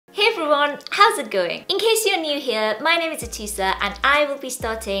everyone, how's it going? In case you're new here, my name is Atousa and I will be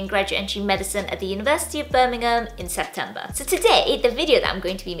starting graduate entry medicine at the University of Birmingham in September. So today, the video that I'm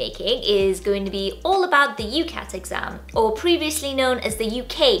going to be making is going to be all about the UCAT exam, or previously known as the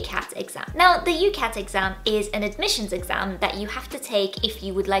UKCAT exam. Now, the UCAT exam is an admissions exam that you have to take if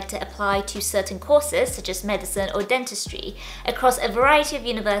you would like to apply to certain courses such as medicine or dentistry across a variety of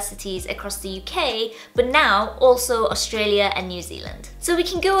universities across the UK, but now also Australia and New Zealand. So we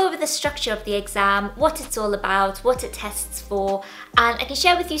can go over the structure of the exam, what it's all about, what it tests for, and I can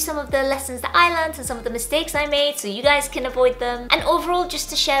share with you some of the lessons that I learned and some of the mistakes I made so you guys can avoid them, and overall just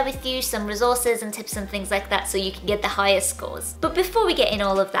to share with you some resources and tips and things like that so you can get the highest scores. But before we get in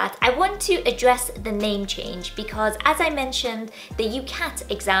all of that, I want to address the name change because, as I mentioned, the UCAT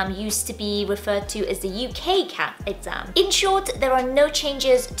exam used to be referred to as the UKCAT exam. In short, there are no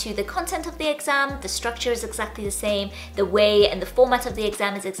changes to the content of the exam, the structure is exactly the same, the way and the format of the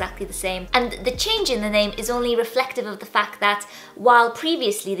exam is exactly the same, and the change in the name is only reflective of the fact that while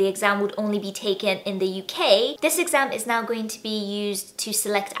previously the exam would only be taken in the UK, this exam is now going to be used to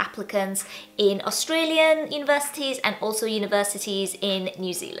select applicants in Australian universities and also universities in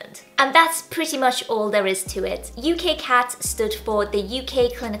New Zealand. And that's pretty much all there is to it. UKCAT stood for the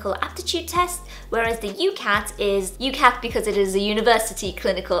UK Clinical Aptitude Test, whereas the UCAT is UCAT because it is a university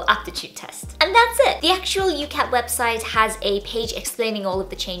clinical aptitude test. And that's it. The actual UCAT website has a page explaining all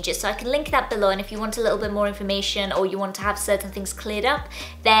of the changes, so I can link that below, and if you want a little bit more information or you want to have certain things cleared up,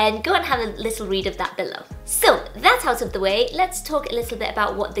 then go and have a little read of that below. So that's out of the way, let's talk a little bit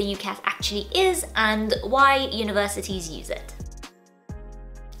about what the UCAT actually is and why universities use it.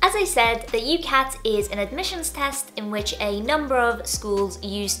 As I said, the UCAT is an admissions test in which a number of schools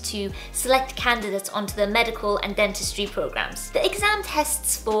use to select candidates onto the medical and dentistry programs. The exam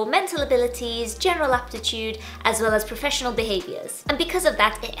tests for mental abilities, general aptitude, as well as professional behaviours. And because of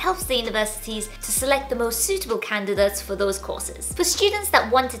that, it helps the universities to select the most suitable candidates for those courses. For students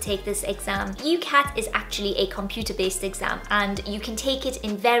that want to take this exam, UCAT is actually a computer-based exam, and you can take it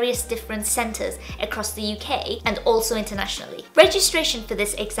in various different centres across the UK and also internationally. Registration for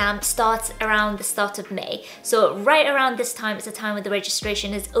this exam starts around the start of May. So right around this time is the time when the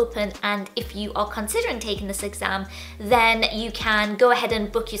registration is open, and if you are considering taking this exam, then you can go ahead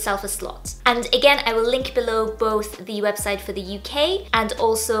and book yourself a slot. And again, I will link below both the website for the UK and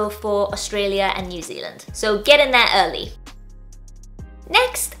also for Australia and New Zealand. So get in there early.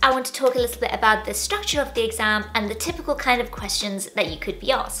 Next, I want to talk a little bit about the structure of the exam and the typical kind of questions that you could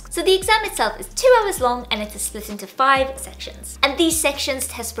be asked. So the exam itself is 2 hours long and it is split into 5 sections. And these sections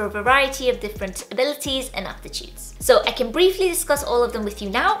test for a variety of different abilities and aptitudes. So I can briefly discuss all of them with you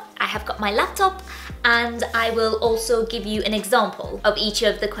now. I have got my laptop and I will also give you an example of each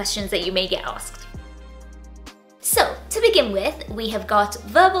of the questions that you may get asked. So to begin with, we have got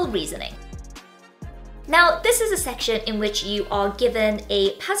verbal reasoning. Now, this is a section in which you are given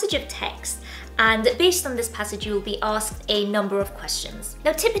a passage of text, and based on this passage you will be asked a number of questions.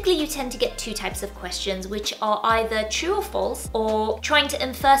 Now typically you tend to get 2 types of questions, which are either true or false, or trying to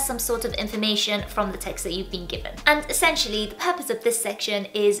infer some sort of information from the text that you've been given. And essentially the purpose of this section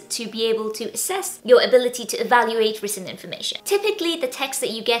is to be able to assess your ability to evaluate written information. Typically the text that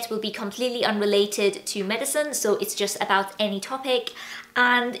you get will be completely unrelated to medicine, so it's just about any topic,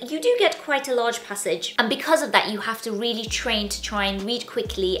 and you do get quite a large passage, and because of that you have to really train to try and read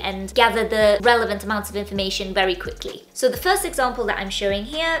quickly and gather the relevant amounts of information very quickly. So the first example that I'm showing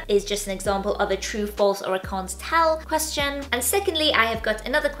here is just an example of a true, false or a can't tell question, and secondly I have got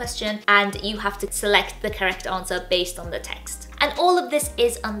another question and you have to select the correct answer based on the text. And all of this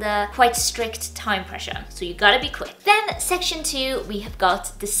is under quite strict time pressure, so you gotta be quick. Then section 2, we have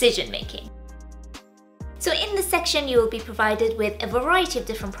got decision making. So in this section you will be provided with a variety of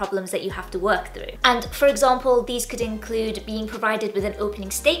different problems that you have to work through. And for example, these could include being provided with an opening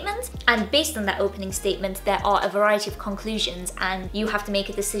statement, and based on that opening statement there are a variety of conclusions and you have to make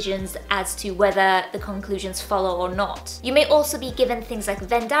a decision as to whether the conclusions follow or not. You may also be given things like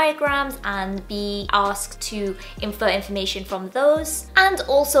Venn diagrams and be asked to infer information from those, and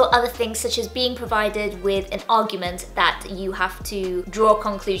also other things such as being provided with an argument that you have to draw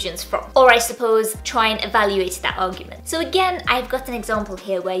conclusions from, or I suppose try and evaluate that argument. So again, I've got an example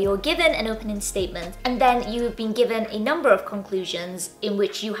here where you're given an opening statement and then you've been given a number of conclusions in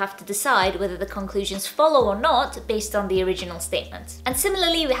which you have to decide whether the conclusions follow or not based on the original statement. And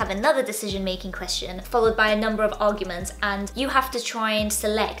similarly, we have another decision-making question followed by a number of arguments, and you have to try and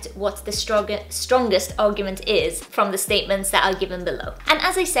select what the strongest argument is from the statements that are given below. And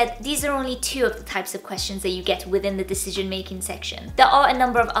as I said, these are only 2 of the types of questions that you get within the decision-making section. There are a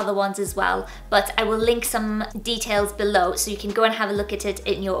number of other ones as well, but I will link link some details below so you can go and have a look at it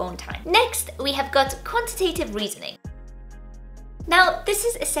in your own time. Next, we have got quantitative reasoning. Now, this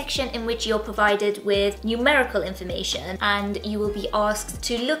is a section in which you're provided with numerical information and you will be asked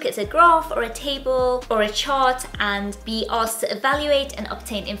to look at a graph or a table or a chart and be asked to evaluate and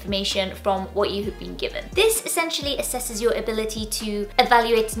obtain information from what you have been given. This essentially assesses your ability to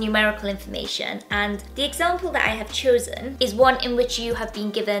evaluate numerical information, and the example that I have chosen is one in which you have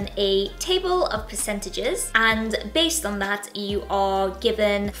been given a table of percentages, and based on that you are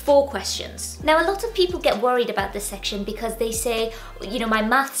given 4 questions. Now, a lot of people get worried about this section because they say, you know, my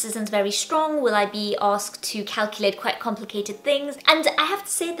maths isn't very strong, will I be asked to calculate quite complicated things? And I have to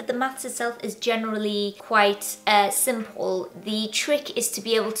say that the maths itself is generally quite simple. The trick is to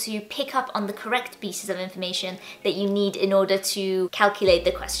be able to pick up on the correct pieces of information that you need in order to calculate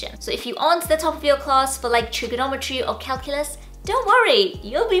the question. So if you aren't the top of your class for like trigonometry or calculus, don't worry,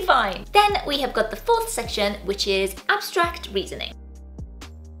 you'll be fine. Then we have got the 4th section, which is abstract reasoning.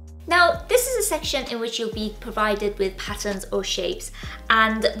 Now, this is a section in which you'll be provided with patterns or shapes,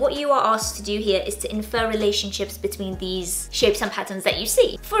 and what you are asked to do here is to infer relationships between these shapes and patterns that you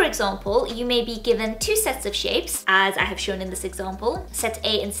see. For example, you may be given 2 sets of shapes, as I have shown in this example, set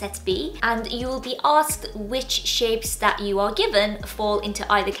A and set B, and you will be asked which shapes that you are given fall into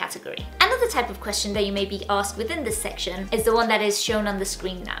either category. Another type of question that you may be asked within this section is the one that is shown on the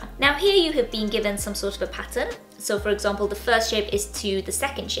screen now. Now, here you have been given some sort of a pattern. So for example, the first shape is to the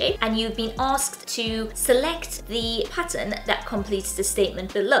second shape, and you've been asked to select the pattern that completes the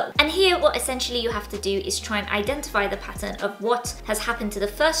statement below. And here what essentially you have to do is try and identify the pattern of what has happened to the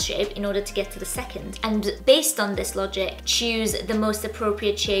first shape in order to get to the second. And based on this logic, choose the most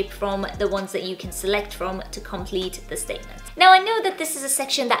appropriate shape from the ones that you can select from to complete the statement. Now, I know that this is a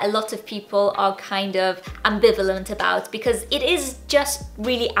section that a lot of people are kind of ambivalent about because it is just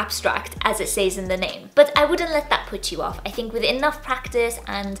really abstract, as it says in the name. But I wouldn't let that put you off. I think with enough practice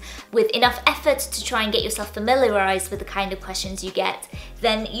and with enough effort to try and get yourself familiarized with the kind of questions you get,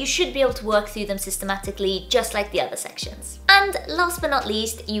 then you should be able to work through them systematically, just like the other sections. And last but not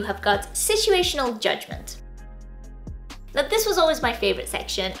least, you have got situational judgment. Now, this was always my favorite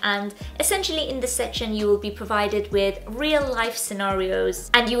section, and essentially in this section you will be provided with real life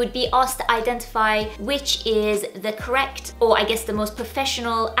scenarios and you would be asked to identify which is the correct, or I guess the most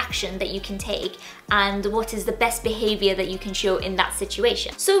professional action that you can take and what is the best behavior that you can show in that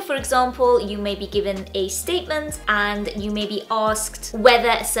situation. So for example, you may be given a statement and you may be asked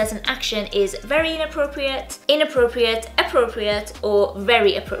whether a certain action is very inappropriate, appropriate, or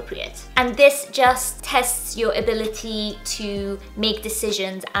very appropriate. And this just tests your ability to make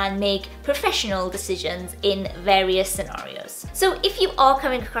decisions and make professional decisions in various scenarios. So if you are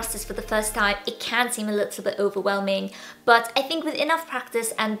coming across this for the first time, it can seem a little bit overwhelming, but I think with enough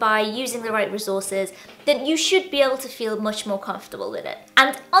practice and by using the right resources, then you should be able to feel much more comfortable with it.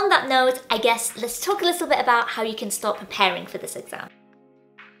 And on that note, I guess let's talk a little bit about how you can start preparing for this exam.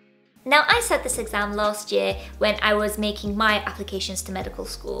 Now, I sat this exam last year when I was making my applications to medical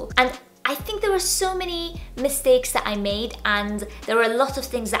school, and I think there were so many mistakes that I made and there were a lot of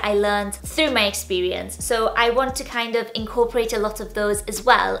things that I learned through my experience. So I want to kind of incorporate a lot of those as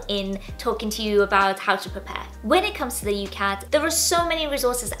well in talking to you about how to prepare. When it comes to the UCAT, there are so many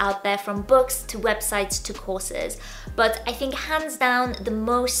resources out there, from books to websites to courses, but I think hands down the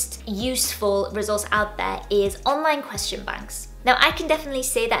most useful resource out there is online question banks. Now, I can definitely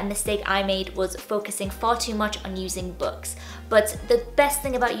say that a mistake I made was focusing far too much on using books, but the best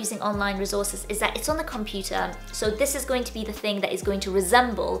thing about using online resources is that it's on the computer, so this is going to be the thing that is going to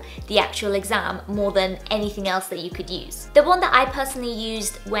resemble the actual exam more than anything else that you could use. The one that I personally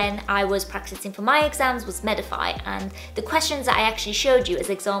used when I was practicing for my exams was Medify, and the questions that I actually showed you as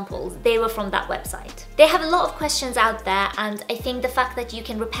examples, they were from that website. They have a lot of questions out there, and I think the fact that you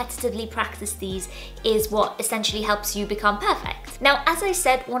can repetitively practice these is what essentially helps you become perfect. Now, as I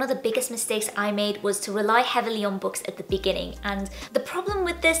said, one of the biggest mistakes I made was to rely heavily on books at the beginning, and the problem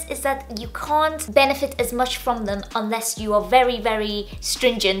with this is that you can't benefit as much from them unless you are very, very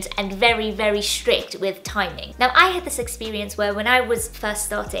stringent and very, very strict with timing. Now, I had this experience where when I was first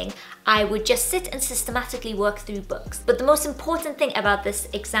starting, I would just sit and systematically work through books. But the most important thing about this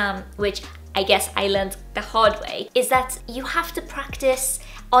exam, which I guess I learned the hard way, is that you have to practice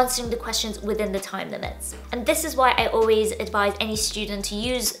answering the questions within the time limits. And this is why I always advise any student to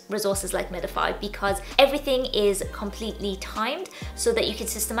use resources like Medify, because everything is completely timed so that you can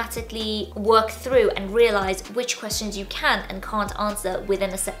systematically work through and realize which questions you can and can't answer within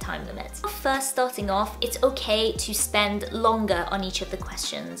a set time limit. First, starting off, it's okay to spend longer on each of the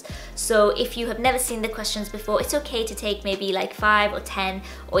questions. So if you have never seen the questions before, it's okay to take maybe like 5 or 10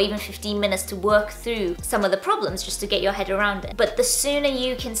 or even 15 minutes to work through some of the problems just to get your head around it. But the sooner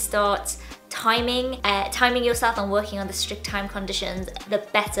you can start timing yourself and working on the strict time conditions, the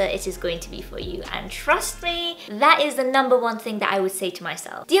better it is going to be for you. And trust me, that is the #1 thing that I would say to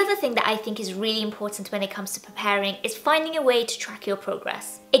myself. The other thing that I think is really important when it comes to preparing is finding a way to track your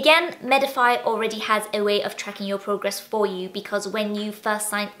progress. Again, Medify already has a way of tracking your progress for you, because when you first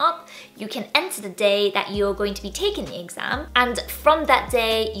sign up, you can enter the day that you're going to be taking the exam, and from that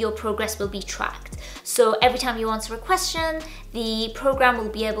day, your progress will be tracked. So every time you answer a question, the program will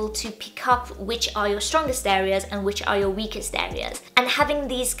be able to pick up which are your strongest areas and which are your weakest areas. And having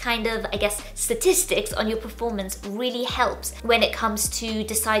these kind of, I guess, statistics on your performance really helps when it comes to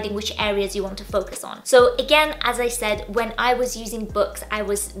deciding which areas you want to focus on. So again, as I said, when I was using books, I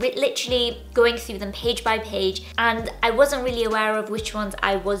was literally going through them page by page, and I wasn't really aware of which ones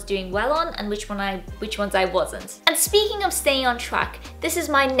I was doing well on and which ones I wasn't. And speaking of staying on track, this is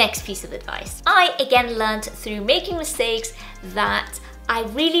my next piece of advice. I again learned through making mistakes that I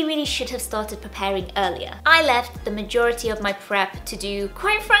really should have started preparing earlier. I left the majority of my prep to do,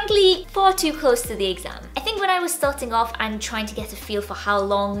 quite frankly, far too close to the exam. I think when I was starting off and trying to get a feel for how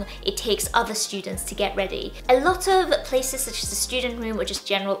long it takes other students to get ready, a lot of places such as the student room or just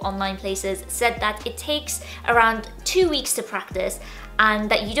general online places said that it takes around 2 weeks to practice,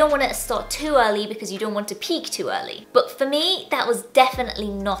 and that you don't want to start too early because you don't want to peak too early. But for me, that was definitely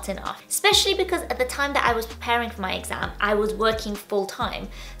not enough, especially because at the time that I was preparing for my exam, I was working full time.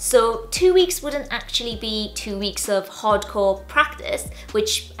 So 2 weeks wouldn't actually be 2 weeks of hardcore practice,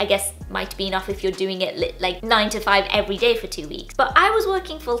 which I guess might be enough if you're doing it like 9 to 5 every day for 2 weeks. But I was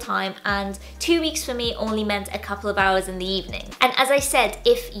working full time, and 2 weeks for me only meant a couple of hours in the evening. And as I said,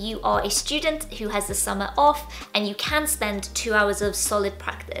 if you are a student who has the summer off and you can spend 2 hours of solid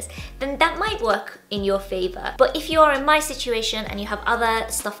practice, then that might work in your favor. But if you are in my situation and you have other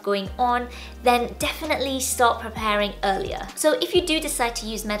stuff going on, then definitely start preparing earlier. So if you do decide to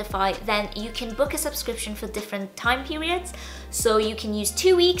use Medify, then you can book a subscription for different time periods. So you can use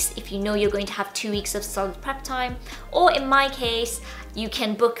 2 weeks if you know you're going to have 2 weeks of solid prep time, or in my case, you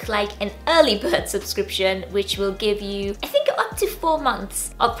can book like an early bird subscription, which will give you, I think, up to 4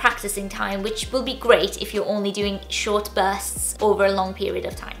 months of practicing time, which will be great if you're only doing short bursts over a long period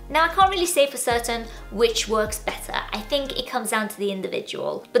of time. Now, I can't really say for certain which works better. I think it comes down to the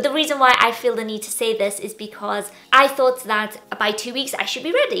individual. But the reason why I feel the need to say this is because I thought that by 2 weeks I should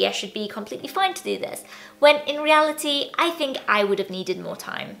be ready, I should be completely fine to do this. When in reality, I think I would have needed more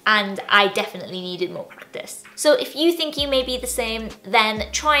time, and I definitely needed more practice. So if you think you may be the same,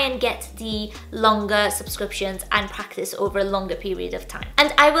 then try and get the longer subscriptions and practice over a longer period of time.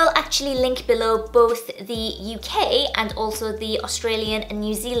 And I will actually link below both the UK and also the Australian and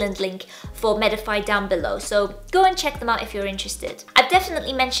New Zealand link for Medify down below, so go and check them out if you're interested. I've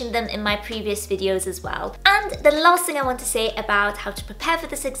definitely mentioned them in my previous videos as well. And the last thing I want to say about how to prepare for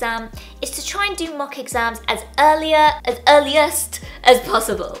this exam is to try and do mock exams as earliest as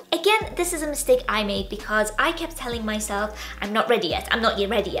possible. Again, this is a mistake I made because I kept telling myself, I'm not ready yet, I'm not yet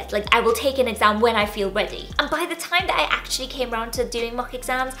ready yet, like I will take an exam when I feel ready. And by the time that I actually came around to doing mock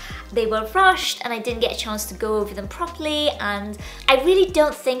exams, they were rushed and I didn't get a chance to go over them properly, and I really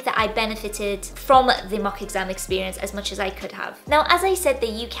don't think that I benefited from the mock exam experience as much as I could have. Now, as I said, the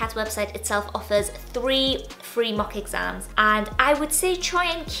UCAT website itself offers 3 free mock exams, and I would say try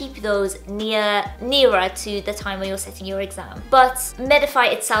and keep those nearer to the time when you're setting your exam. But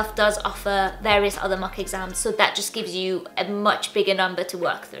Medify itself does offer various other mock exams, so that just gives you a much bigger number to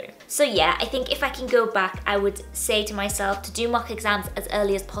work through. So yeah, I think if I can go back, I would say to myself to do mock exams as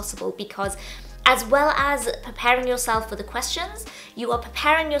early as possible, because as well as preparing yourself for the questions, you are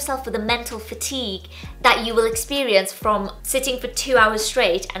preparing yourself for the mental fatigue that you will experience from sitting for 2 hours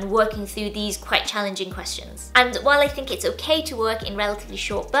straight and working through these quite challenging questions. And while I think it's okay to work in relatively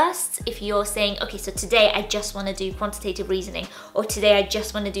short bursts, if you're saying, okay, so today I just want to do quantitative reasoning, or today I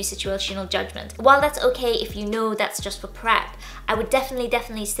just want to do situational judgment, while that's okay if you know that's just for prep, I would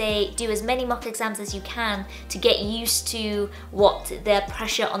definitely say do as many mock exams as you can to get used to what the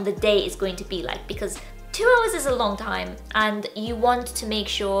pressure on the day is going to be like, because 2 hours is a long time and you want to make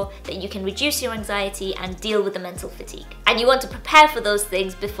sure that you can reduce your anxiety and deal with the mental fatigue. And you want to prepare for those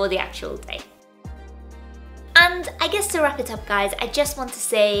things before the actual day. And I guess to wrap it up, guys, I just want to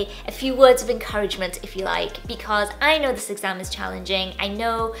say a few words of encouragement, if you like, because I know this exam is challenging. I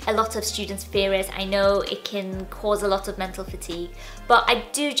know a lot of students fear it. I know it can cause a lot of mental fatigue, but I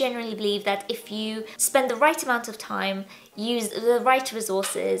do genuinely believe that if you spend the right amount of time, use the right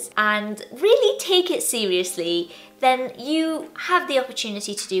resources, and really take it seriously, then you have the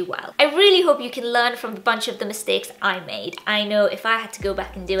opportunity to do well. I really hope you can learn from a bunch of the mistakes I made. I know if I had to go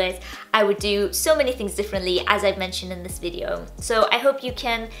back and do it, I would do so many things differently, as I've mentioned in this video. So I hope you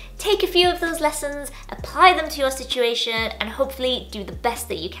can take a few of those lessons, apply them to your situation, and hopefully do the best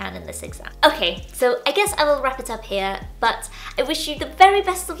that you can in this exam. Okay, so I guess I will wrap it up here, but I wish you the very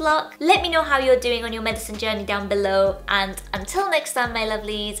best of luck. Let me know how you're doing on your medicine journey down below, and until next time, my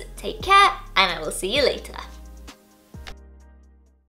lovelies, take care, and I will see you later.